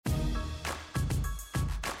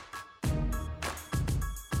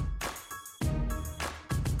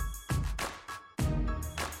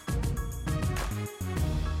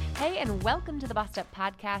Hey, and welcome to the Bossed Up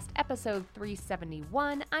Podcast, episode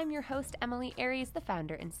 371. I'm your host, Emily Aries, the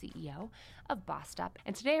founder and CEO of Bossed Up.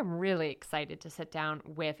 And today I'm really excited to sit down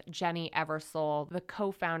with Jenny Eversole, the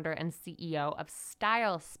co-founder and CEO of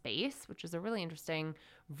Style Space, which is a really interesting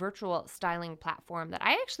virtual styling platform that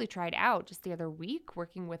I actually tried out just the other week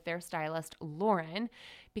working with their stylist, Lauren,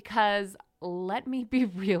 because let me be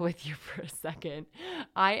real with you for a second.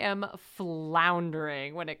 I am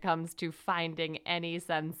floundering when it comes to finding any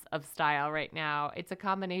sense of style right now. It's a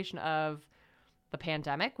combination of the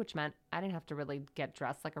pandemic, which meant I didn't have to really get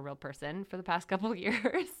dressed like a real person for the past couple of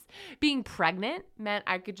years. Being pregnant meant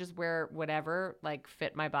I could just wear whatever, like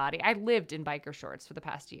fit my body. I lived in biker shorts for the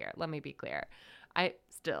past year. Let me be clear. I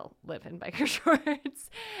still live in biker shorts.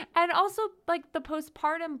 And also like the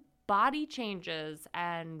postpartum body changes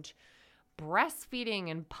and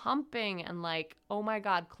breastfeeding and pumping and like, oh my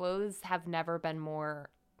God, clothes have never been more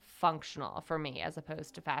functional for me as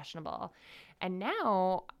opposed to fashionable. And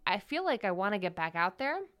now I feel like I want to get back out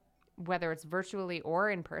there, whether it's virtually or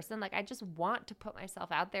in person. Like I just want to put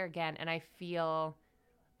myself out there again. And I feel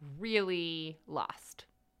really lost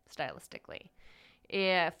stylistically.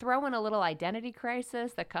 Throw in a little identity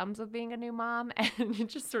crisis that comes with being a new mom, and it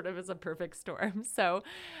just sort of is a perfect storm. So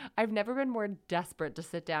I've never been more desperate to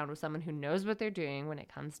sit down with someone who knows what they're doing when it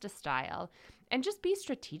comes to style and just be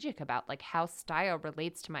strategic about like how style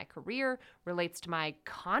relates to my career, relates to my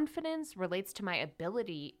confidence, relates to my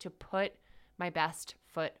ability to put my best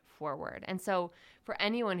foot forward. And so for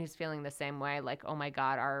anyone who's feeling the same way, like, oh my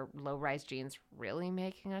God, are low-rise jeans really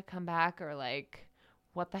making a comeback? Or like,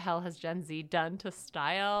 what the hell has Gen Z done to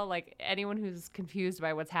style? Like anyone who's confused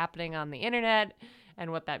by what's happening on the internet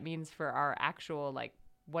and what that means for our actual, like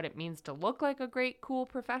what it means to look like a great, cool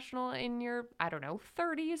professional in your,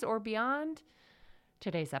 30s or beyond,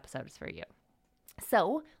 today's episode is for you.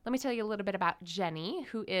 So let me tell you a little bit about Jenny,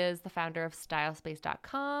 who is the founder of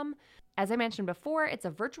stylespace.com. As I mentioned before, it's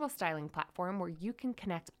a virtual styling platform where you can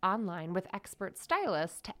connect online with expert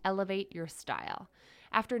stylists to elevate your style.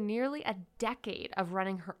 After nearly a decade of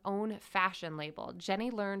running her own fashion label,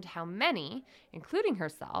 Jenny learned how many, including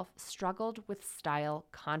herself, struggled with style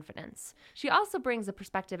confidence. She also brings a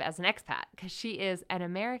perspective as an expat because she is an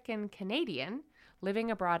American Canadian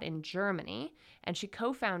living abroad in Germany, and she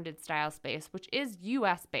co-founded Style Space, which is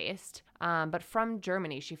US-based, but from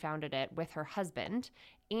Germany she founded it with her husband,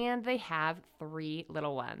 and they have 3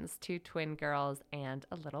 little ones, 2 twin girls and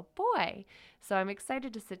a little boy. So I'm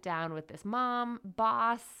excited to sit down with this mom,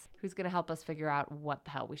 boss, who's going to help us figure out what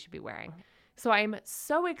the hell we should be wearing. So I'm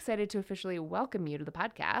so excited to officially welcome you to the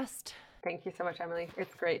podcast. Thank you so much, Emily.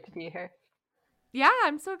 It's great to be here. Yeah,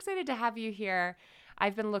 I'm so excited to have you here.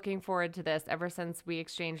 I've been looking forward to this ever since we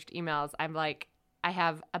exchanged emails. I'm like, I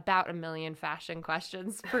have about 1 million fashion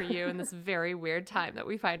questions for you in this very weird time that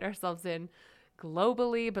we find ourselves in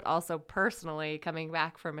globally, but also personally coming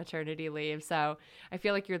back from maternity leave. So I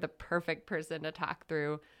feel like you're the perfect person to talk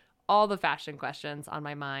through all the fashion questions on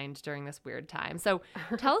my mind during this weird time. So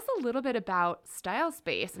tell us a little bit about Style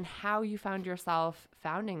Space and how you found yourself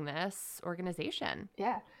founding this organization.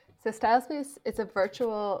 Yeah. So Style Space, it's a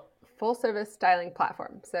virtual full-service styling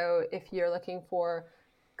platform. So if you're looking for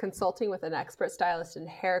consulting with an expert stylist in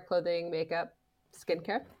hair, clothing, makeup,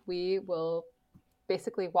 skincare, we will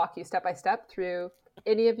basically walk you step by step through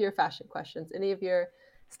any of your fashion questions, any of your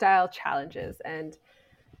style challenges. And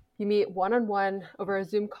you meet one-on-one over a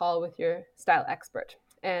Zoom call with your style expert.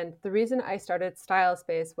 And the reason I started Style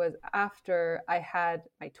Space was after I had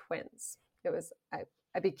my twins.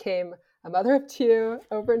 I became a mother of 2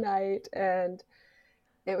 overnight, and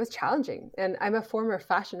it was challenging. And I'm a former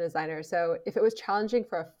fashion designer. So if it was challenging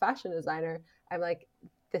for a fashion designer, I'm like,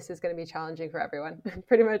 this is going to be challenging for everyone,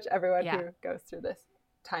 pretty much everyone who goes through this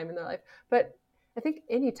time in their life. But I think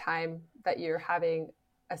any time that you're having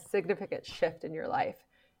a significant shift in your life,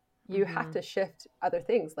 you have to shift other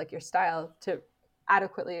things like your style to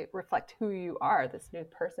adequately reflect who you are, this new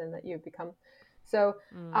person that you've become. So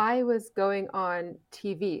I was going on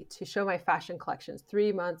TV to show my fashion collections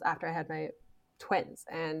 3 months after I had my twins.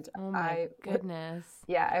 And oh my goodness.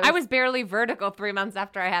 Yeah. I was barely vertical 3 months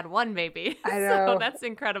after I had one baby. I know. So that's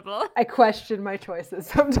incredible. I question my choices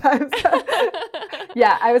sometimes.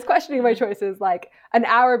 Yeah, I was questioning my choices like an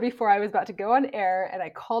hour before I was about to go on air, and I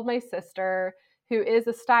called my sister, who is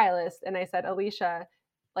a stylist, and I said, Alicia,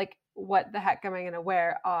 like, what the heck am I going to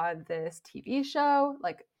wear on this TV show?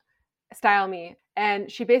 Like, style me.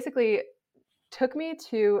 And she basically took me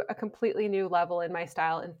to a completely new level in my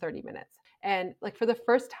style in 30 minutes. And like for the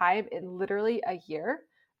first time in literally a year,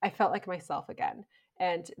 I felt like myself again.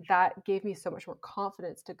 And that gave me so much more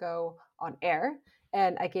confidence to go on air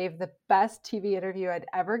And I gave the best TV interview I'd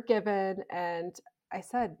ever given. And I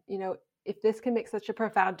said, if this can make such a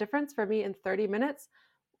profound difference for me in 30 minutes,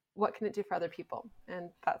 what can it do for other people? And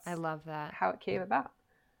that's I love that. how it came about.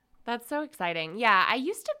 That's so exciting. Yeah, I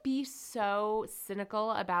used to be so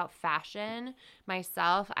cynical about fashion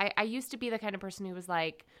myself. I used to be the kind of person who was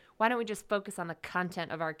like, why don't we just focus on the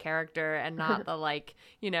content of our character and not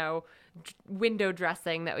the window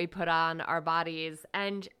dressing that we put on our bodies.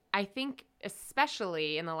 And I think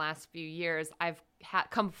especially in the last few years, I've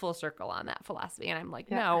come full circle on that philosophy. And I'm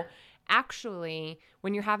like, no, actually,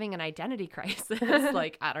 when you're having an identity crisis,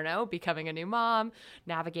 like, I don't know, becoming a new mom,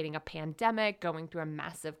 navigating a pandemic, going through a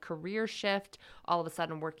massive career shift, all of a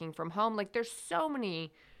sudden working from home, like there's so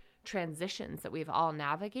many transitions that we've all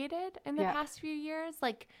navigated in the past few years.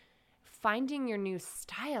 Like finding your new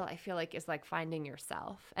style, I feel like is like finding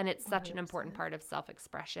yourself. And it's such 100%. An important part of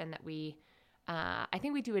self-expression that I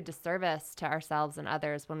think we do a disservice to ourselves and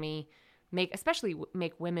others when we especially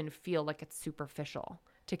make women feel like it's superficial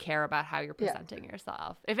to care about how you're presenting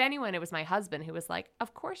yourself. If anyone, it was my husband who was like,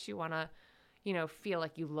 of course you want to, feel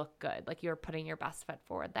like you look good, like you're putting your best foot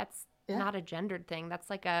forward. That's not a gendered thing. That's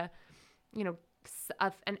like an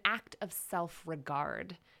act of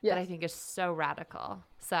self-regard that I think is so radical.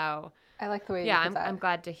 So I like the way you put that. I'm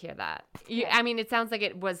glad to hear that. I mean, it sounds like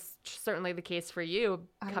it was certainly the case for you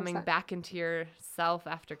 100%. Coming back into yourself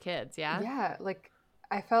after kids. Yeah. Yeah. Like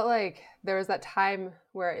I felt like there was that time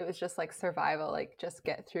where it was just like survival, like just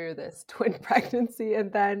get through this twin pregnancy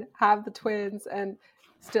and then have the twins and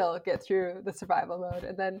still get through the survival mode.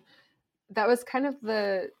 And then that was kind of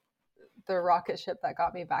the rocket ship that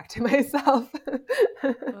got me back to myself.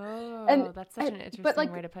 And that's such an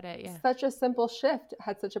interesting way to put it. Yeah. Such a simple shift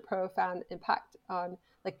had such a profound impact on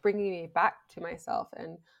like bringing me back to myself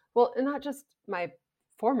and not just my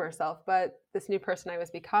former self, but this new person I was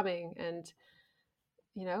becoming. And,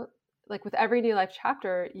 like with every new life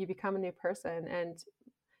chapter, you become a new person and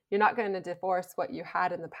you're not going to divorce what you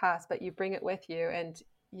had in the past, but you bring it with you and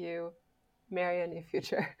you marry a new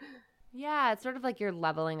future. Yeah, it's sort of like you're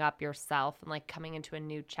leveling up yourself and like coming into a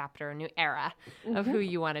new chapter, a new era of who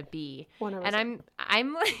you want to be. 100%. And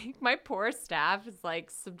I'm like, my poor staff is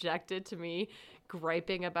like subjected to me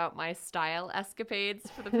griping about my style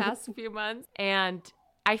escapades for the past few months. And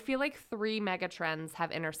I feel like 3 mega trends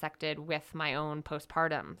have intersected with my own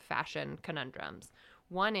postpartum fashion conundrums.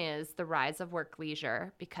 One is the rise of work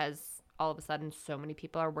leisure, because all of a sudden so many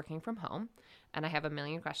people are working from home. And I have a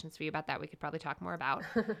million questions for you about that we could probably talk more about.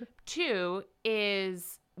 2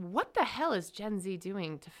 is, what the hell is Gen Z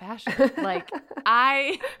doing to fashion? Like,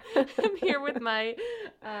 I am here with my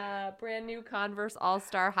brand new Converse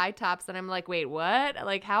All-Star high tops, and I'm like, wait, what?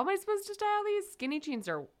 Like, how am I supposed to style these? Skinny jeans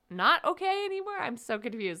are not okay anymore. I'm so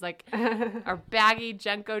confused. Like, are baggy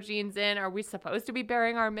Jenko jeans in? Are we supposed to be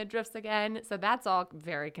bearing our midriffs again? So that's all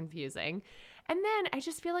very confusing. And then I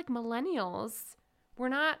just feel like millennials, we're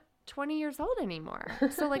not 20 years old anymore.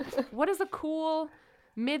 So like, what does a cool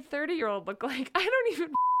mid 30-year-old look like? I don't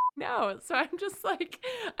even know. So I'm just like,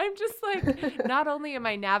 not only am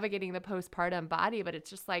I navigating the postpartum body, but it's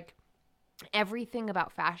just like everything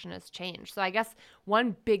about fashion has changed. So I guess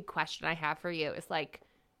one big question I have for you is like,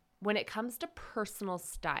 when it comes to personal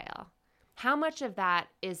style, how much of that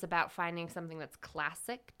is about finding something that's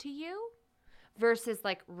classic to you versus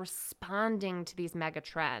like responding to these mega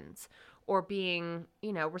trends or being,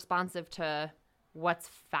 responsive to what's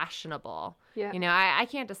fashionable? Yeah. I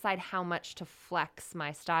can't decide how much to flex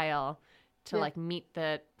my style to like meet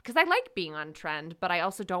because I like being on trend, but I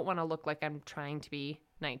also don't want to look like I'm trying to be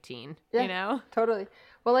 19, Totally.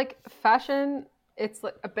 Well, like fashion, it's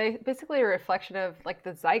like basically a reflection of like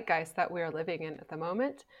the zeitgeist that we are living in at the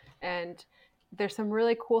moment. And there's some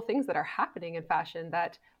really cool things that are happening in fashion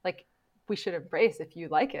that like we should embrace. If you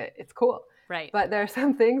like it, it's cool. Right. But there are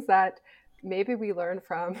some things that maybe we learned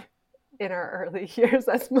from in our early years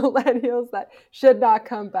as millennials that should not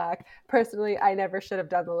come back. Personally, I never should have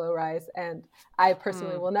done the low rise, and I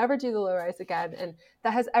personally will never do the low rise again. And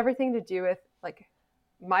that has everything to do with like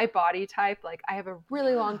my body type. Like I have a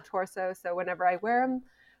really long torso, so whenever I wear them,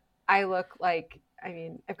 I look like,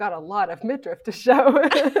 I've got a lot of midriff to show.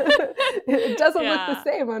 It doesn't look the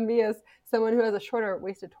same on me as someone who has a shorter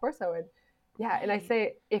waisted torso. And and I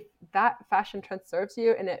say, if that fashion trend serves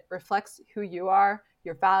you and it reflects who you are,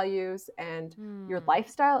 your values and your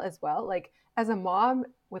lifestyle as well, like as a mom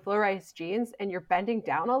with low-rise jeans and you're bending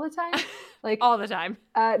down all the time, like all the time.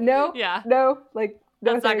 No, like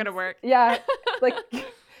no, that's not going to work. Yeah. Like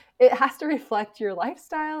it has to reflect your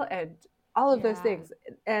lifestyle and all of those things.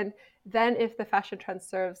 And then if the fashion trend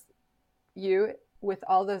serves you with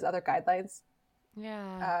all those other guidelines,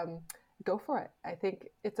 go for it. I think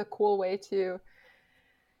it's a cool way to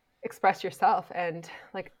express yourself. And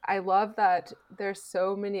like, I love that there's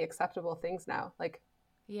so many acceptable things now. Like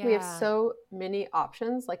we have Yeah. so many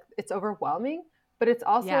options, like it's overwhelming, but it's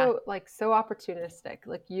Yeah. also like so opportunistic.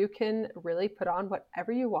 Like you can really put on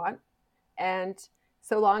whatever you want. And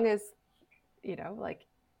so long as, like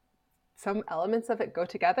some elements of it go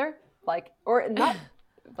together, like, or not,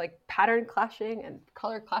 like pattern clashing and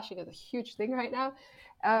color clashing is a huge thing right now.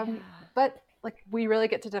 Yeah. But like we really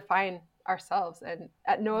get to define ourselves, and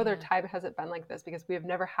at no other Yeah. time has it been like this, because we have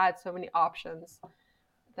never had so many options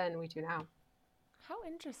than we do now. How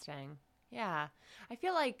interesting. Yeah. I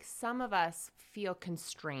feel like some of us feel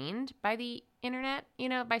constrained by the internet,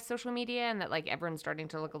 by social media, and that like everyone's starting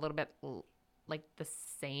to look a little bit like the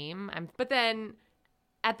same. But then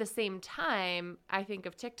at the same time, I think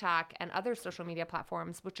of TikTok and other social media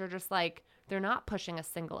platforms, which are just like, they're not pushing a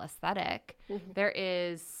single aesthetic. Mm-hmm. There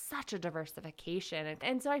is such a diversification.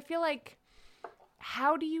 And so I feel like,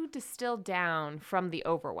 how do you distill down from the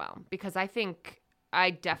overwhelm? Because I think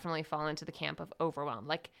I definitely fall into the camp of overwhelm.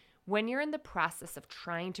 Like when you're in the process of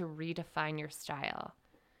trying to redefine your style,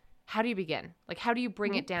 how do you begin? Like, how do you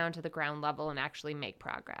bring it down to the ground level and actually make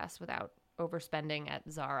progress without overspending at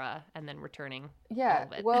Zara and then returning all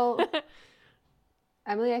of it? Well,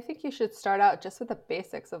 Emily, I think you should start out just with the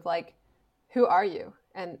basics of like, who are you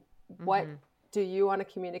and what do you want to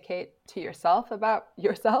communicate to yourself about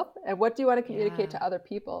yourself, and what do you want to communicate to other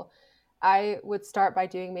people? I would start by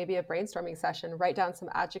doing maybe a brainstorming session, write down some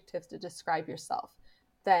adjectives to describe yourself,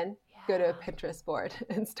 then go to a Pinterest board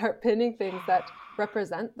and start pinning things that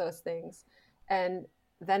represent those things. And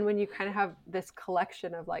then when you kind of have this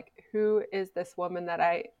collection of like, who is this woman that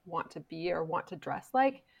I want to be or want to dress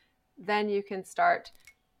like, then you can start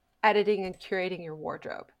editing and curating your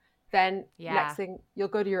wardrobe. Then next thing, you'll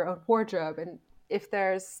go to your own wardrobe, and if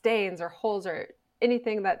there's stains or holes or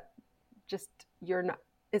anything that just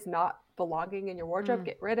is not belonging in your wardrobe,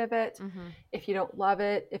 get rid of it. If you don't love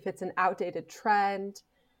it, if it's an outdated trend,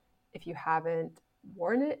 if you haven't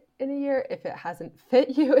worn it in a year, if it hasn't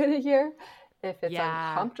fit you in a year, if it's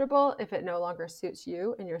uncomfortable, if it no longer suits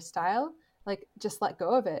you and your style, like just let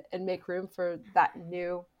go of it and make room for that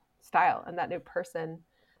new style and that new person.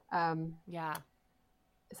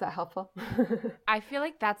 Is that helpful? I feel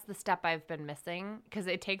like that's the step I've been missing, because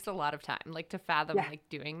it takes a lot of time, like to fathom like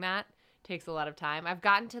doing that takes a lot of time. I've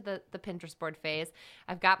gotten to the Pinterest board phase.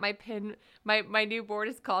 I've got my my new board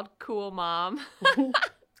is called Cool Mom.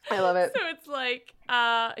 I love it. So it's like,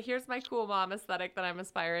 here's my cool mom aesthetic that I'm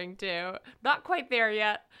aspiring to. Not quite there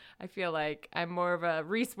yet. I feel like I'm more of a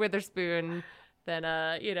Reese Witherspoon than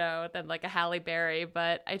than like a Halle Berry,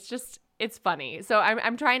 but it's funny. So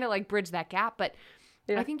I'm trying to like bridge that gap, but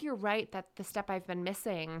I think you're right that the step I've been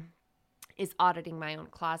missing is auditing my own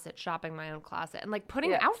closet, shopping my own closet, and like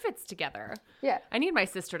putting outfits together. Yeah. I need my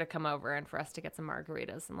sister to come over and for us to get some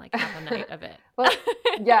margaritas and like have a night of it. Well,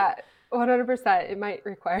 100%. It might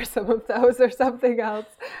require some of those or something else.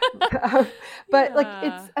 But like,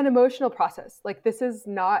 it's an emotional process. Like this is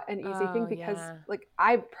not an easy thing, because like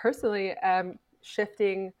I personally am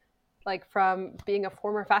shifting like from being a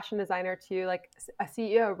former fashion designer to like a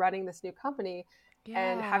CEO running this new company.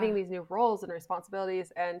 And having these new roles and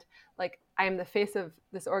responsibilities, and like I am the face of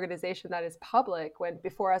this organization that is public, when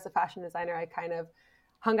before as a fashion designer I kind of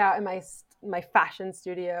hung out in my fashion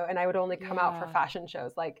studio, and I would only come out for fashion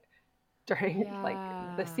shows like during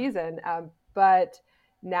like the season, but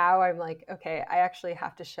now I'm like, okay, I actually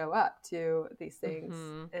have to show up to these things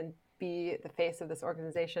and be the face of this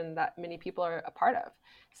organization that many people are a part of.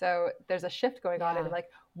 So there's a shift going on, and like,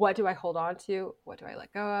 what do I hold on to, what do I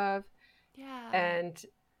let go of? And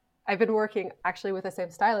I've been working actually with the same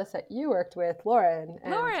stylist that you worked with, Lauren.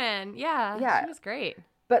 She was great.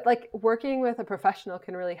 But like working with a professional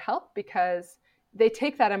can really help, because they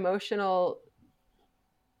take that emotional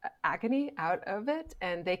agony out of it,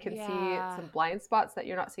 and they can see some blind spots that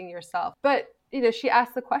you're not seeing yourself. But she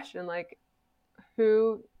asked the question like,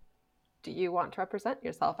 who do you want to represent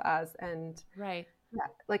yourself as? And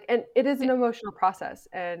and it is an emotional process,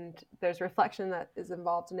 and there's reflection that is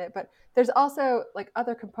involved in it, but there's also like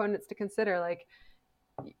other components to consider. Like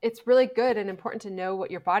it's really good and important to know what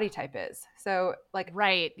your body type is. So like,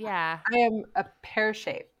 I am a pear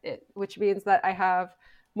shape, which means that I have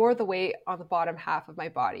more of the weight on the bottom half of my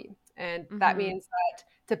body. And that means that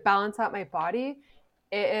to balance out my body,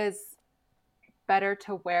 it is better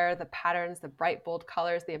to wear the patterns, the bright, bold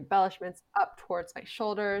colors, the embellishments up towards my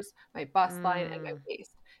shoulders, my bust line, and my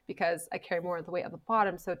waist, because I carry more of the weight on the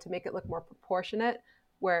bottom. So to make it look more proportionate,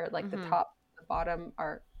 where like the top and the bottom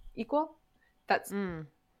are equal, that's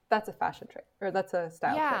a fashion trick, or that's a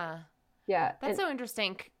style trick. Yeah. That's so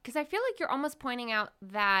interesting because I feel like you're almost pointing out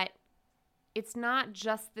that it's not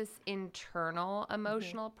just this internal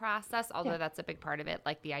emotional process, although that's a big part of it,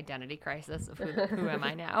 like the identity crisis of who am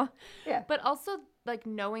I now? Yeah. But also like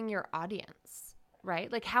knowing your audience,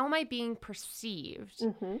 right? Like how am I being perceived,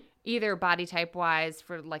 either body type wise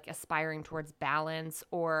for like aspiring towards balance,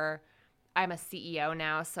 or I'm a CEO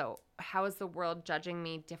now, so how is the world judging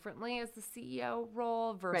me differently as the CEO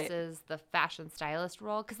role versus the fashion stylist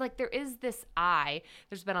role? Because like there is this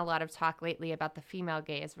there's been a lot of talk lately about the female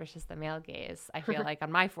gaze versus the male gaze. I feel like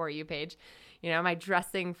on my For You page, am I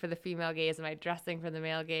dressing for the female gaze? Am I dressing for the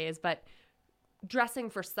male gaze? But dressing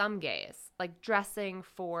for some gaze, like dressing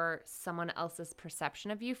for someone else's perception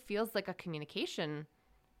of you, feels like a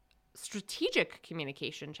strategic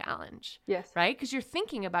communication challenge. Yes. Right? Because you're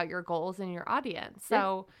thinking about your goals and your audience.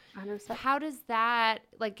 So 100%. how does that,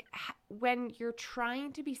 like, when you're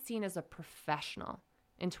trying to be seen as a professional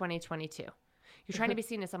in 2022, you're trying to be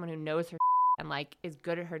seen as someone who knows her and like is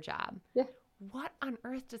good at her job. Yeah. What on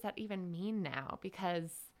earth does that even mean now?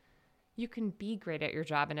 Because you can be great at your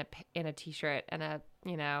job in a t-shirt and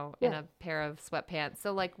in a pair of sweatpants.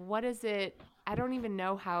 So like, what is it? I don't even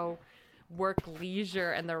know how work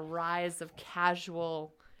leisure and the rise of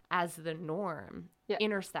casual as the norm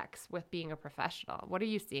intersects with being a professional. What are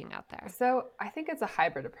you seeing out there? So I think it's a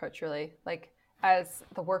hybrid approach, really. Like as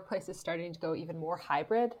the workplace is starting to go even more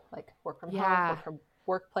hybrid, like work from home, work from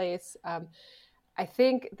workplace. I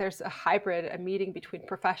think there's a meeting between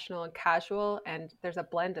professional and casual, and there's a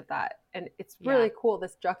blend of that. And it's really cool,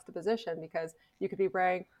 this juxtaposition, because you could be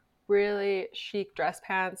wearing really chic dress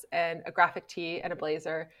pants and a graphic tee and a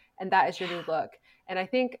blazer, and that is your new look. And I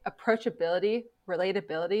think approachability,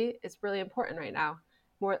 relatability is really important right now,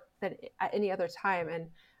 more than at any other time. And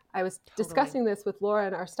I was discussing this with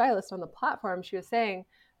Lauren, our stylist on the platform. She was saying,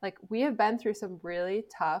 like, we have been through some really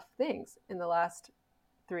tough things in the last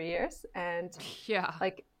 3 years. And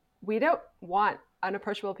like, we don't want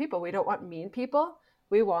unapproachable people. We don't want mean people.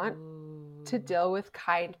 We want to deal with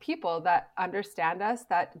kind people that understand us,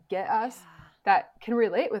 that get us, that can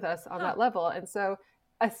relate with us on that level. And so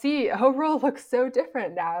a CEO role looks so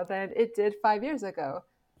different now than it did 5 years ago.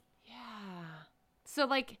 Yeah. So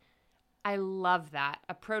like, I love that.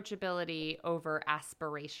 Approachability over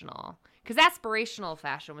aspirational. Because aspirational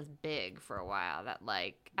fashion was big for a while. That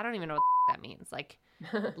like, I don't even know what that means. Like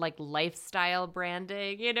lifestyle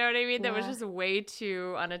branding, you know what I mean? That was just way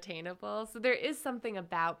too unattainable. So there is something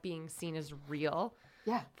about being seen as real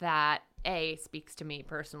that A, speaks to me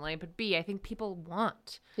personally, but B, I think people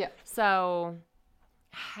want. Yeah. So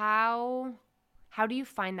how do you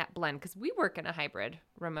find that blend? Because we work in a hybrid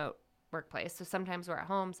remote workplace. So sometimes we're at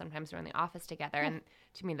home, sometimes we're in the office together. And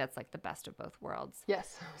to me, that's like the best of both worlds.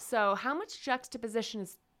 Yes. So how much juxtaposition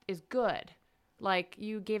is good? Like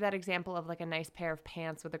you gave that example of like a nice pair of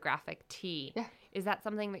pants with a graphic tee. Yeah. Is that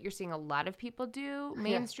something that you're seeing a lot of people do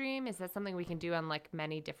mainstream? Is that something we can do on like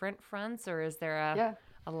many different fronts? Or is there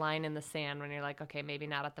a line in the sand when you're like, okay, maybe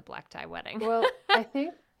not at the black tie wedding? Well, I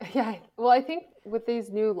think with these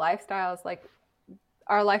new lifestyles, like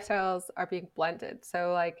our lifestyles are being blended.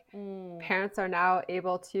 So like parents are now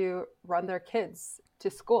able to run their kids to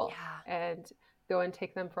school and go and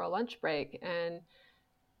take them for a lunch break, and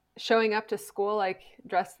showing up to school like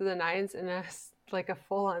dressed to the nines in a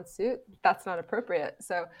full-on suit, that's not appropriate.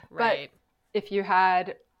 So but if you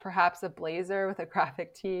had perhaps a blazer with a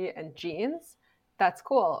graphic tee and jeans, that's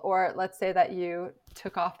cool. Or let's say that you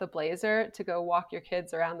took off the blazer to go walk your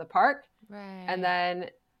kids around the park, and then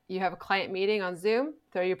you have a client meeting on Zoom,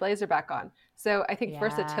 throw your blazer back on. So I think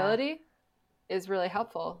versatility is really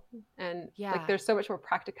helpful. And like there's so much more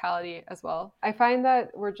practicality as well. I find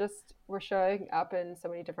that we're showing up in so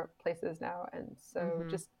many different places now. And so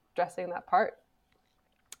just dressing that part.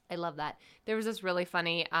 I love that. There was this really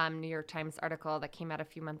funny New York Times article that came out a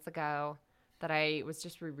few months ago that I was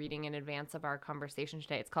just rereading in advance of our conversation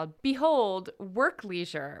today. It's called Behold, Work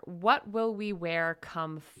Leisure. What will we wear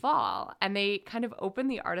come fall? And they kind of open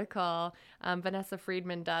the article, Vanessa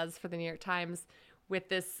Friedman does for the New York Times, with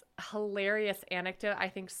this hilarious anecdote I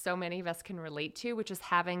think so many of us can relate to, which is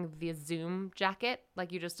having the Zoom jacket,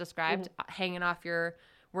 like you just described, hanging off your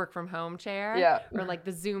work from home chair, or like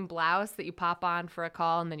the Zoom blouse that you pop on for a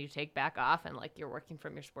call and then you take back off, and like you're working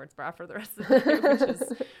from your sports bra for the rest of the day, which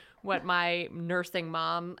is what my nursing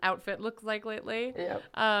mom outfit looks like lately.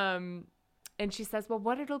 And she says, well,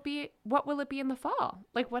 what will it be in the fall?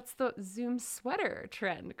 Like, what's the Zoom sweater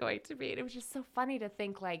trend going to be? And it was just so funny to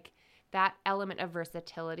think like that element of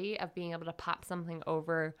versatility of being able to pop something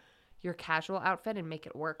over your casual outfit and make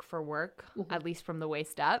it work for work, at least from the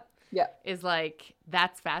waist up, is like,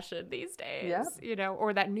 that's fashion these days, you know,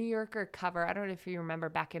 or that New Yorker cover. I don't know if you remember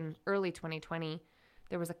back in early 2020,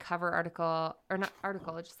 there was a cover article, or not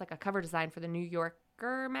article, it's just like a cover design for the New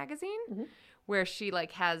Yorker magazine where she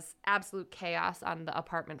like has absolute chaos on the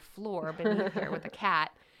apartment floor beneath her with a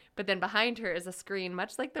cat. But then behind her is a screen,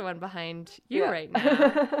 much like the one behind you right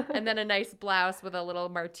now. And then a nice blouse with a little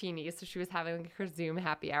martini. So she was having like her Zoom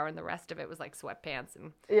happy hour, and the rest of it was like sweatpants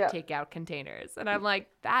and takeout containers. And I'm like,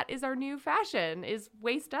 that is our new fashion, is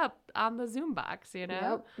waist up on the Zoom box, you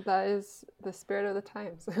know? Yep, that is the spirit of the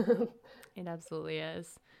times. It absolutely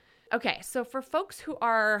is. Okay, so for folks who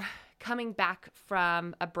are coming back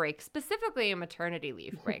from a break, specifically a maternity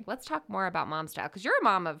leave break, let's talk more about mom style, because you're a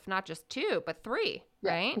mom of not just 2, but 3,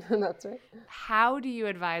 right? That's right. How do you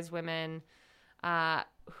advise women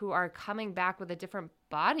who are coming back with a different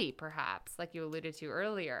body, perhaps, like you alluded to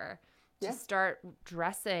earlier, to start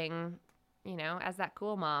dressing, you know, as that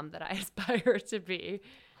cool mom that I aspire to be?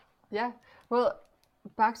 Yeah. Well,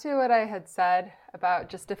 back to what I had said about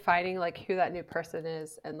just defining like who that new person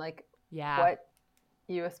is and like what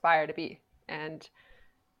you aspire to be, and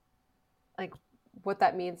like what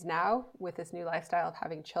that means now with this new lifestyle of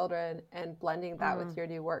having children and blending that with your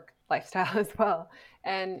new work lifestyle as well.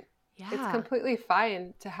 And it's completely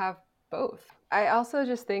fine to have both. I also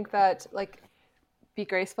just think that like be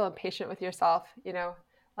graceful and patient with yourself, you know,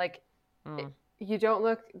 like you don't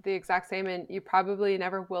look the exact same, and you probably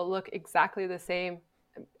never will look exactly the same,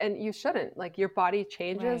 and you shouldn't. Like your body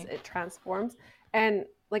changes, it transforms, and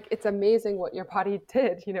like it's amazing what your body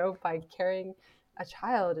did, you know, by carrying a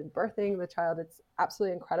child and birthing the child. It's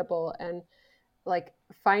absolutely incredible. And like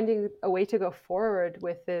finding a way to go forward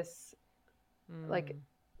with this like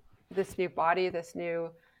this new body, this new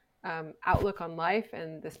outlook on life,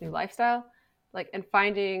 and this new lifestyle, like, and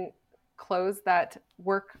finding clothes that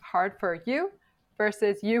work hard for you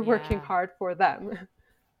versus you working hard for them.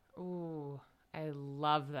 Ooh, I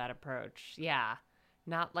love that approach. Yeah.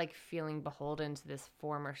 Not like feeling beholden to this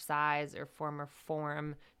form or size or form or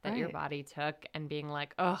form that your body took and being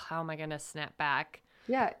like, oh, how am I going to snap back?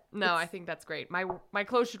 Yeah. No, I think that's great. My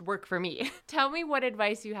clothes should work for me. Tell me what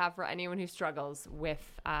advice you have for anyone who struggles with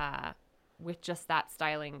just that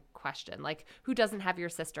styling question. Like, who doesn't have your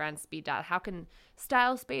sister on speed dial? How can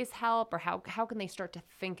Style Space help, or how can they start to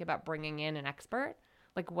think about bringing in an expert?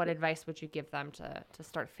 Like, what advice would you give them to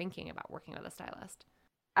start thinking about working with a stylist?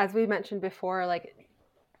 As we mentioned before, like,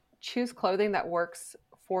 choose clothing that works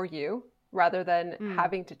for you rather than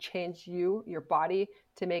having to change your body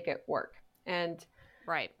to make it work. And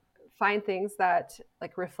find things that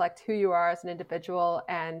like reflect who you are as an individual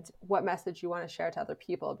and what message you want to share to other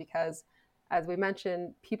people. Because as we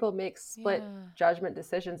mentioned, people make split judgment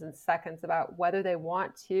decisions in seconds about whether they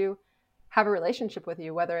want to have a relationship with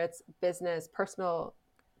you, whether it's business, personal,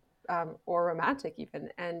 or romantic even.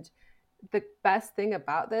 And the best thing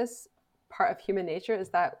about this part of human nature is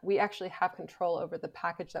that we actually have control over the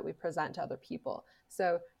package that we present to other people.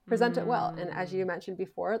 So present it well. And as you mentioned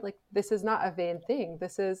before, like, this is not a vain thing.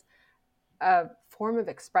 This is a form of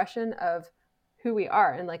expression of who we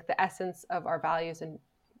are and like the essence of our values and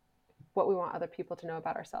what we want other people to know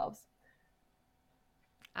about ourselves.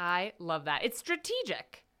 I love that. It's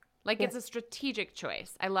strategic. Like, it's a strategic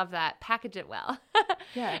choice. I love that. Package it well.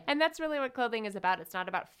 And that's really what clothing is about. It's not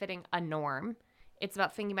about fitting a norm. It's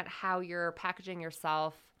about thinking about how you're packaging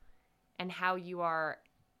yourself and how you are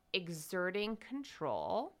exerting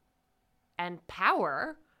control and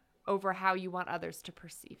power over how you want others to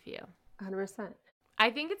perceive you. 100%.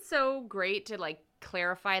 I think it's so great to like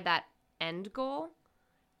clarify that end goal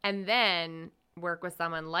and then work with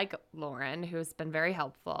someone like Lauren, who's been very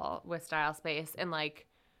helpful with Style Space, and like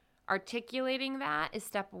articulating that is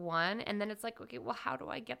step one. And then it's like, okay, well, how do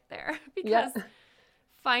I get there? Because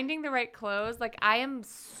finding the right clothes, like, I am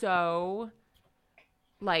so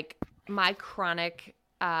like, my chronic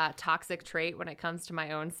toxic trait when it comes to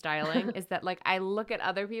my own styling is that like I look at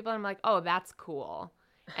other people and I'm like, oh, that's cool.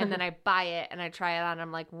 And then I buy it and I try it on and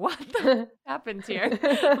I'm like, what the happened here?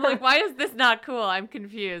 I'm like, why is this not cool? I'm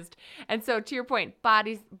confused. And so to your point,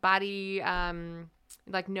 body,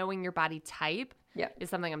 like knowing your body type is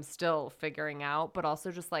something I'm still figuring out, but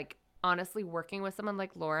also just like honestly working with someone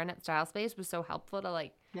like Lauren at Style Space was so helpful to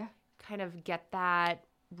like kind of get that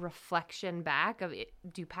reflection back of it.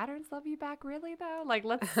 Do patterns love you back really though? Like,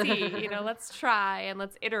 let's see, you know, let's try and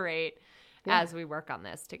let's iterate as we work on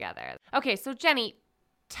this together. Okay, so Jenny,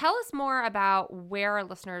 tell us more about where our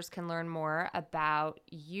listeners can learn more about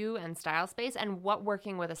you and Style Space and what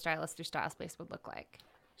working with a stylist through Style Space would look like.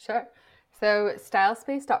 Sure. So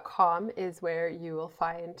stylespace.com is where you will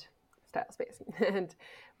find Style Space. And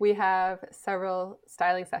we have several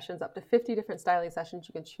styling sessions, up to 50 different styling sessions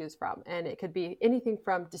you can choose from. And it could be anything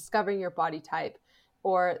from discovering your body type,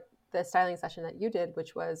 or the styling session that you did,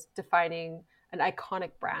 which was defining an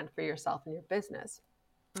iconic brand for yourself and your business.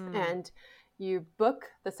 And you book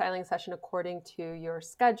the styling session according to your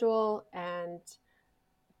schedule, and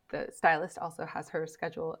the stylist also has her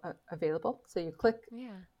schedule available. So you click,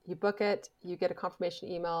 you book it, you get a confirmation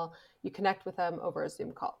email, you connect with them over a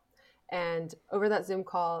Zoom call. And over that Zoom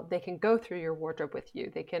call, they can go through your wardrobe with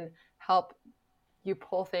you. They can help you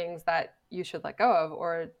pull things that you should let go of,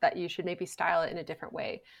 or that you should maybe style it in a different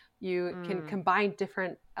way. You can combine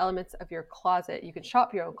different elements of your closet. You can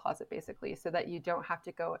shop your own closet, basically, so that you don't have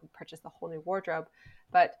to go and purchase the whole new wardrobe.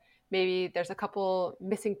 But maybe there's a couple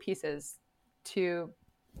missing pieces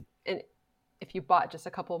and if you bought just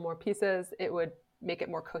a couple more pieces, it would make it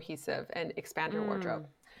more cohesive and expand your wardrobe.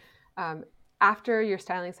 After your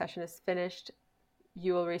styling session is finished,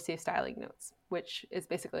 you will receive styling notes, which is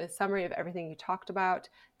basically a summary of everything you talked about,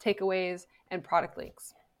 takeaways, and product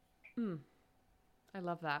links. I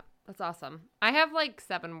love that. That's awesome. I have like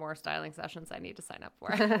 7 more styling sessions I need to sign up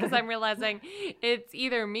for, because I'm realizing it's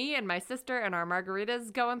either me and my sister and our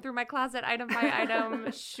margaritas going through my closet item by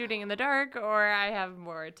item, shooting in the dark, or I have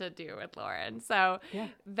more to do with Lauren. So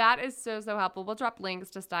that is so helpful. We'll drop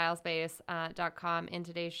links to stylespace.com in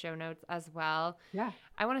today's show notes as well. Yeah.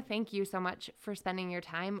 I want to thank you so much for spending your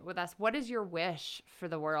time with us. What is your wish for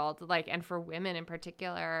the world, like, and for women in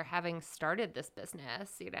particular, having started this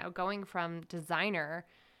business, you know, going from designer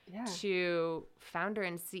to founder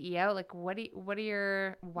and CEO? Like, what are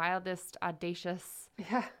your wildest, audacious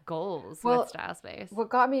goals with Style Space? What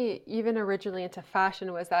got me even originally into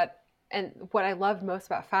fashion was that, and what I loved most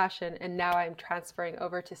about fashion, and now I'm transferring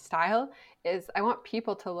over to style, is I want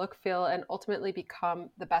people to look, feel, and ultimately become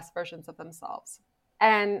the best versions of themselves.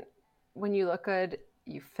 And when you look good,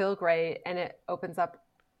 you feel great, and it opens up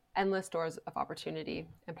endless doors of opportunity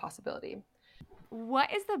and possibility.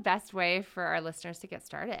 What is the best way for our listeners to get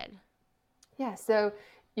started? Yeah, so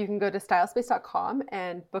you can go to stylespace.com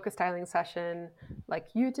and book a styling session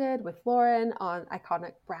like you did with Lauren on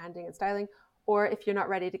iconic branding and styling. Or if you're not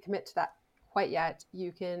ready to commit to that quite yet,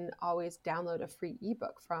 you can always download a free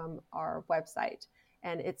ebook from our website.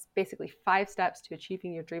 And it's basically 5 steps to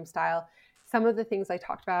achieving your dream style. Some of the things I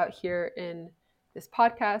talked about here in this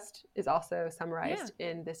podcast is also summarized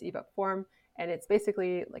in this ebook form. And it's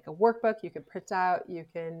basically like a workbook you can print out, you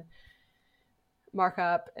can mark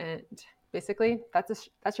up, and basically that's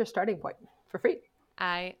your starting point for free.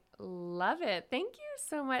 I love it. Thank you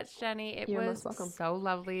so much, Jenny. It was so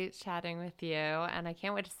lovely chatting with you, and I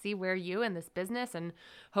can't wait to see where you and this business and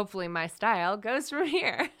hopefully my style goes from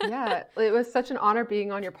here. Yeah, it was such an honor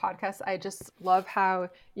being on your podcast. I just love how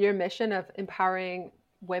your mission of empowering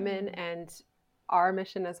women and our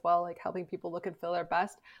mission as well, like helping people look and feel their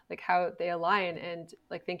best, like how they align. And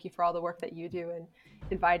like, thank you for all the work that you do and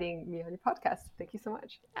inviting me on your podcast. Thank you so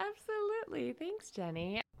much. Absolutely. Thanks,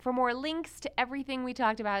 Jenny. For more links to everything we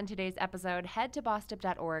talked about in today's episode, head to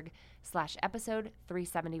bossedup.org/episode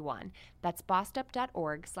 371. That's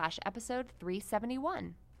bossedup.org/episode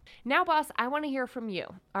 371. Now, boss, I want to hear from you.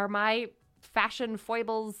 Are my fashion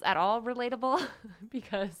foibles at all relatable?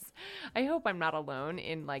 Because I hope I'm not alone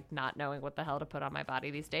in like not knowing what the hell to put on my body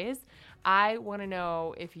these days. I want to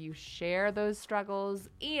know if you share those struggles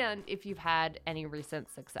and if you've had any recent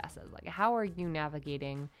successes. Like, how are you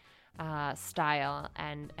navigating style,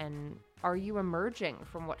 and are you emerging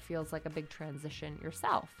from what feels like a big transition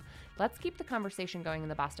yourself? Let's keep the conversation going in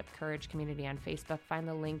the Bossed Up Courage community on Facebook. Find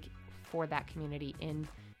the link for that community in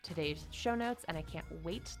today's show notes, and I can't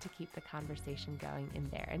wait to keep the conversation going in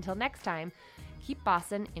there. Until next time, keep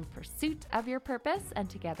bossin' in pursuit of your purpose, and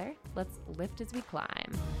together, let's lift as we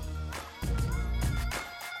climb.